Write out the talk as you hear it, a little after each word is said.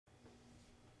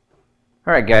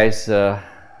All right, guys,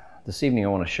 this evening I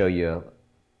want to show you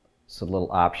a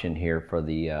little option here for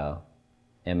the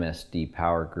MSD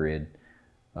power grid.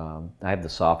 I have the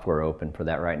software open for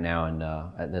that right now, and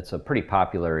that's a pretty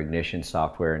popular ignition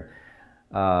software.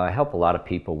 And I help a lot of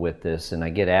people with this, and I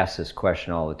get asked this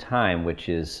question all the time, which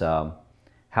is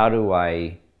how do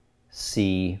I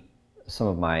see some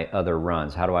of my other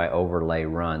runs? How do I overlay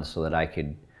runs so that I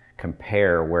could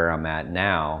compare where I'm at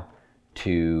now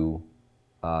to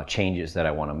changes that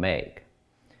I want to make?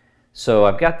 So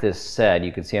I've got this set.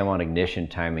 You can see I'm on ignition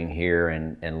timing here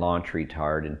and launch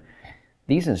retard, and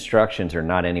these instructions are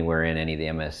not anywhere in any of the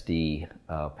MSD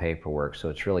paperwork, so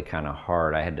it's really kind of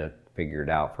hard. I had to figure it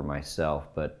out for myself,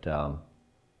 but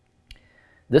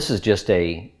this is just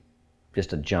a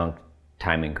junk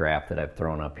timing graph that I've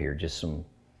thrown up here, just some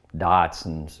dots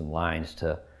and some lines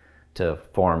to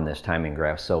form this timing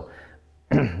graph. So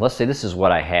let's say this is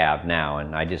what I have now,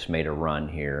 and I just made a run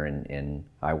here, and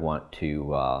I want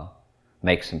to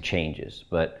make some changes.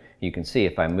 But you can see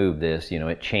if I move this,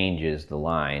 it changes the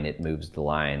line. It moves the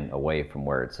line away from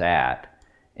where it's at,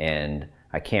 and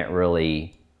I can't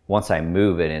really, once I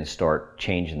move it and start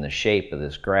changing the shape of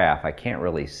this graph, I can't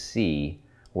really see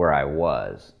where I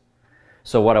was.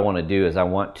 So what I want to do is I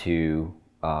want to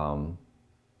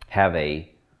have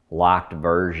a locked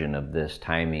version of this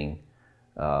timing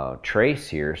trace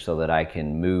here so that I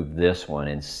can move this one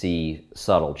and see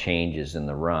subtle changes in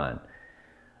the run.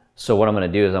 So what I'm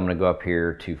going to do is I'm going to go up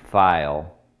here to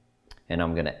File, and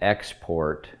I'm going to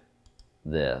export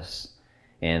this.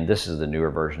 And this is the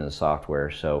newer version of the software,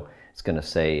 so it's going to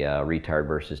say retard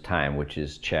versus time, which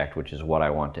is checked, which is what I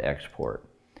want to export.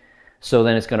 So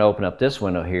then it's going to open up this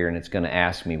window here, and it's going to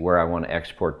ask me where I want to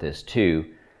export this to.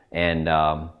 And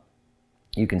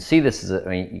you can see this is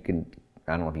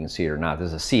I don't know if you can see it or not.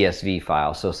 This is a CSV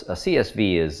file. So a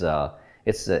CSV is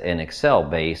it's an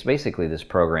Excel-based. Basically, this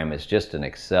program is just an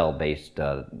Excel-based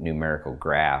numerical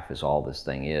graph. Is all this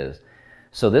thing is.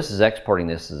 So this is exporting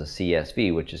this as a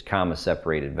CSV, which is comma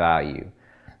separated value.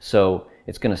 So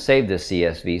it's going to save this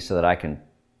CSV so that I can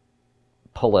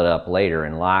pull it up later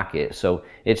and lock it. So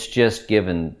it's just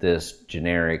given this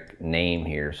generic name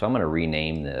here. So I'm going to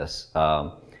rename this.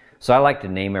 So I like to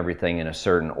name everything in a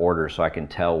certain order so I can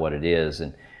tell what it is.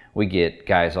 And we get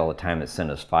guys all the time that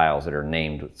send us files that are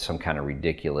named with some kind of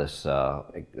ridiculous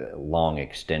long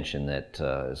extension that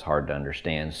is hard to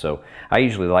understand. So I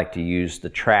usually like to use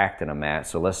the track that I'm at.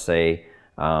 So let's say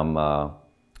I'm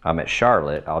at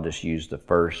Charlotte. I'll just use the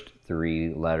first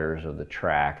 3 letters of the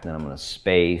track. Then I'm going to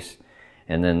space.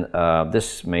 And then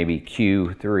this may be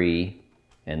Q3,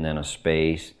 and then a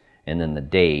space, and then the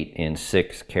date in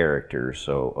 6 characters,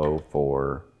 so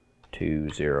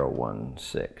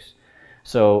 042016.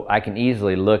 So I can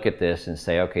easily look at this and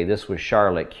say, okay, this was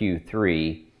Charlotte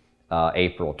Q3,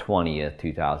 April 20th,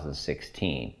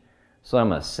 2016. So I'm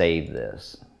going to save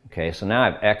this. Okay, so now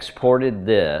I've exported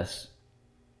this,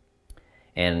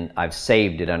 and I've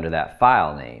saved it under that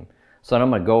file name. So I'm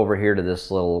going to go over here to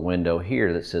this little window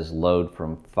here that says Load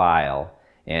from File,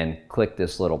 and click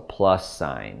this little plus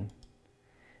sign.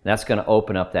 And that's going to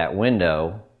open up that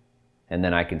window, and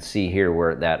then I can see here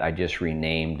where that I just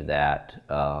renamed that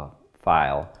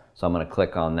file. So I'm going to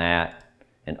click on that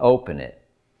and open it.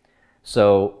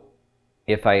 So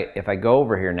if I go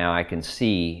over here now, I can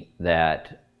see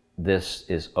that this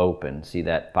is open. See,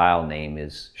 that file name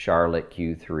is Charlotte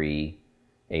Q3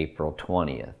 April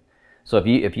 20th. So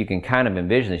if you can kind of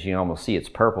envision this, you can almost see it's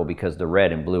purple because the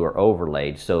red and blue are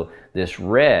overlaid. So this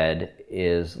red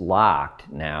is locked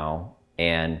now,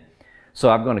 and so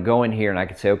I'm going to go in here and I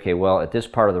can say, okay, well, at this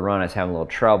part of the run I was having a little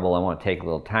trouble. I want to take a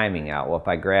little timing out. Well, if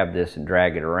I grab this and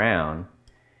drag it around,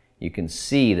 you can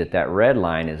see that that red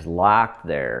line is locked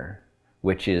there,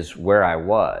 which is where I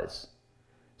was.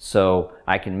 So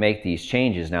I can make these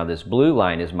changes. Now this blue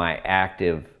line is my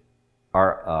active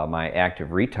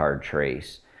retard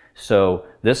trace. So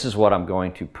this is what I'm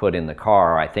going to put in the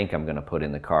car, or I think I'm going to put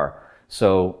in the car.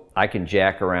 So I can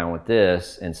jack around with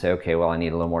this and say, okay, well, I need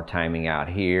a little more timing out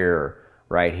here, or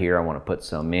right here I want to put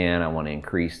some in. I want to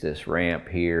increase this ramp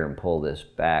here and pull this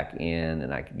back in,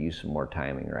 and I could use some more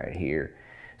timing right here.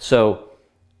 So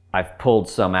I've pulled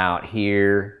some out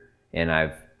here, and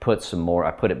I've put some more,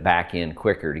 I put it back in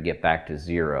quicker to get back to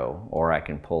 0, or I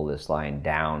can pull this line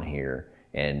down here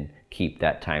and keep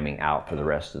that timing out for the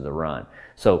rest of the run.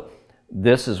 So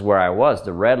this is where I was.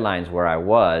 The red line is where I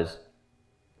was,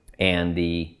 and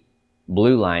the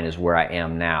blue line is where I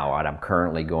am now, and I'm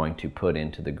currently going to put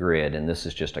into the grid. And this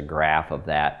is just a graph of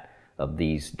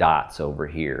these dots over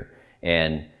here.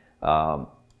 And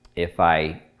if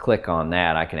I click on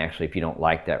that, I can actually, if you don't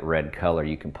like that red color,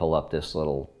 you can pull up this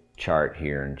little chart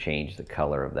here and change the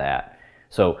color of that.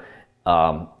 So,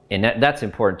 and that's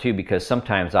important too, because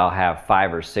sometimes I'll have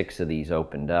 5 or 6 of these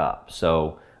opened up.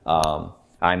 So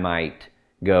I might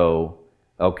go,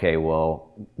 okay,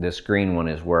 well, this green one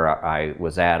is where I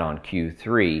was at on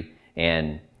Q3,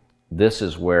 and this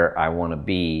is where I want to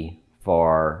be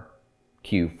for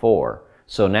Q4.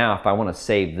 So now if I want to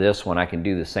save this one, I can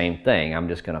do the same thing. I'm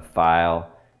just going to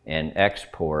file and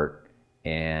export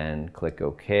and click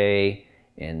OK,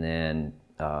 and then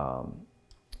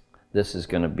this is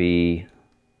going to be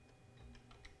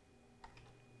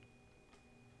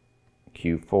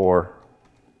Q4.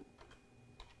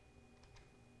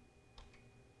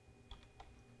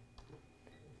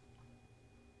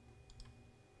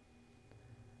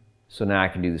 So now I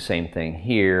can do the same thing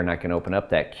here, and I can open up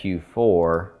that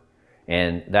Q4,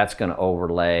 and that's going to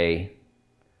overlay.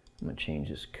 I'm going to change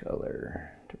this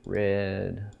color to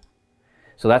red.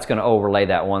 So that's going to overlay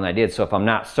that one I did. So if I'm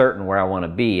not certain where I want to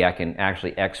be, I can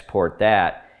actually export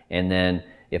that, and then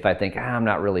if I think, I'm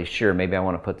not really sure, maybe I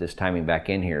want to put this timing back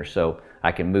in here, so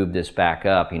I can move this back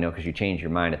up, you know, because you change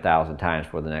your mind 1,000 times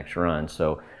for the next run.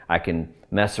 So I can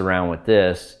mess around with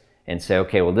this and say,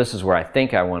 okay, well, this is where I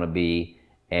think I want to be,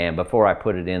 and before I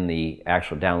put it in the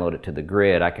actual download it to the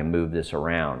grid, I can move this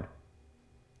around.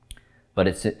 But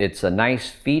it's a nice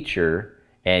feature,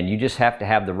 and you just have to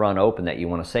have the run open that you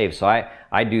want to save. So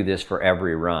I do this for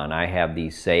every run. I have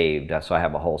these saved, so I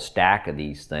have a whole stack of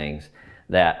these things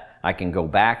that I can go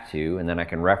back to, and then I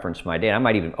can reference my data. I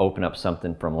might even open up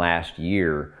something from last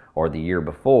year or the year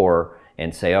before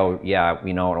and say, oh yeah,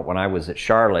 you know, when I was at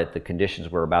Charlotte, the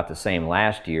conditions were about the same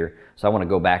last year, so I want to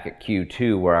go back at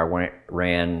Q2 where I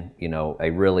ran, you know, a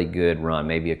really good run,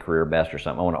 maybe a career best or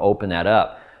something. I want to open that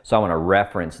up, so I want to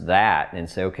reference that and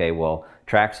say, okay, well,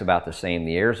 track's about the same,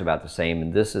 the air's about the same,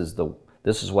 and this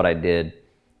is what I did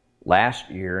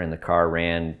last year, and the car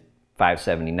ran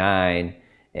 579,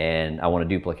 and I want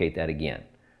to duplicate that again.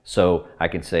 So I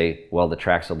can say, well, the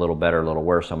track's a little better, a little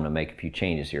worse, so I'm going to make a few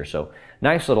changes here. So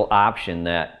nice little option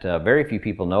that very few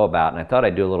people know about, and I thought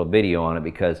I'd do a little video on it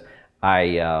because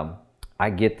I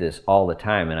get this all the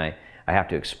time, and I have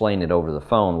to explain it over the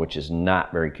phone, which is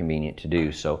not very convenient to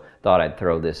do. So thought I'd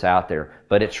throw this out there.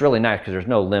 But it's really nice because there's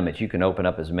no limits. You can open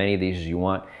up as many of these as you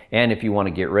want, and if you want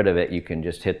to get rid of it, you can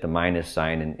just hit the minus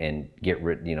sign and get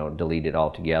rid, you know, delete it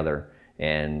altogether.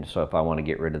 And so if I want to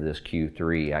get rid of this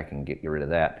Q3, I can get rid of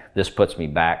that. This puts me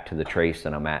back to the trace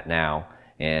that I'm at now,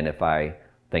 and if I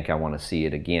think I want to see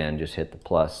it again, just hit the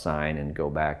plus sign and go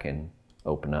back and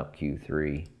open up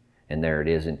Q3. And there it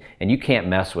is, and you can't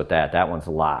mess with that. That one's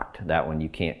locked. That one you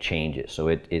can't change it. So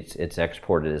it's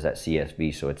exported as that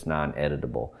CSV, so it's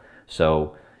non-editable.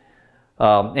 So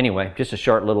anyway, just a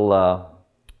short little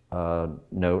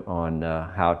note on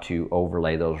how to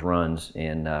overlay those runs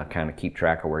and kind of keep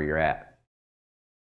track of where you're at.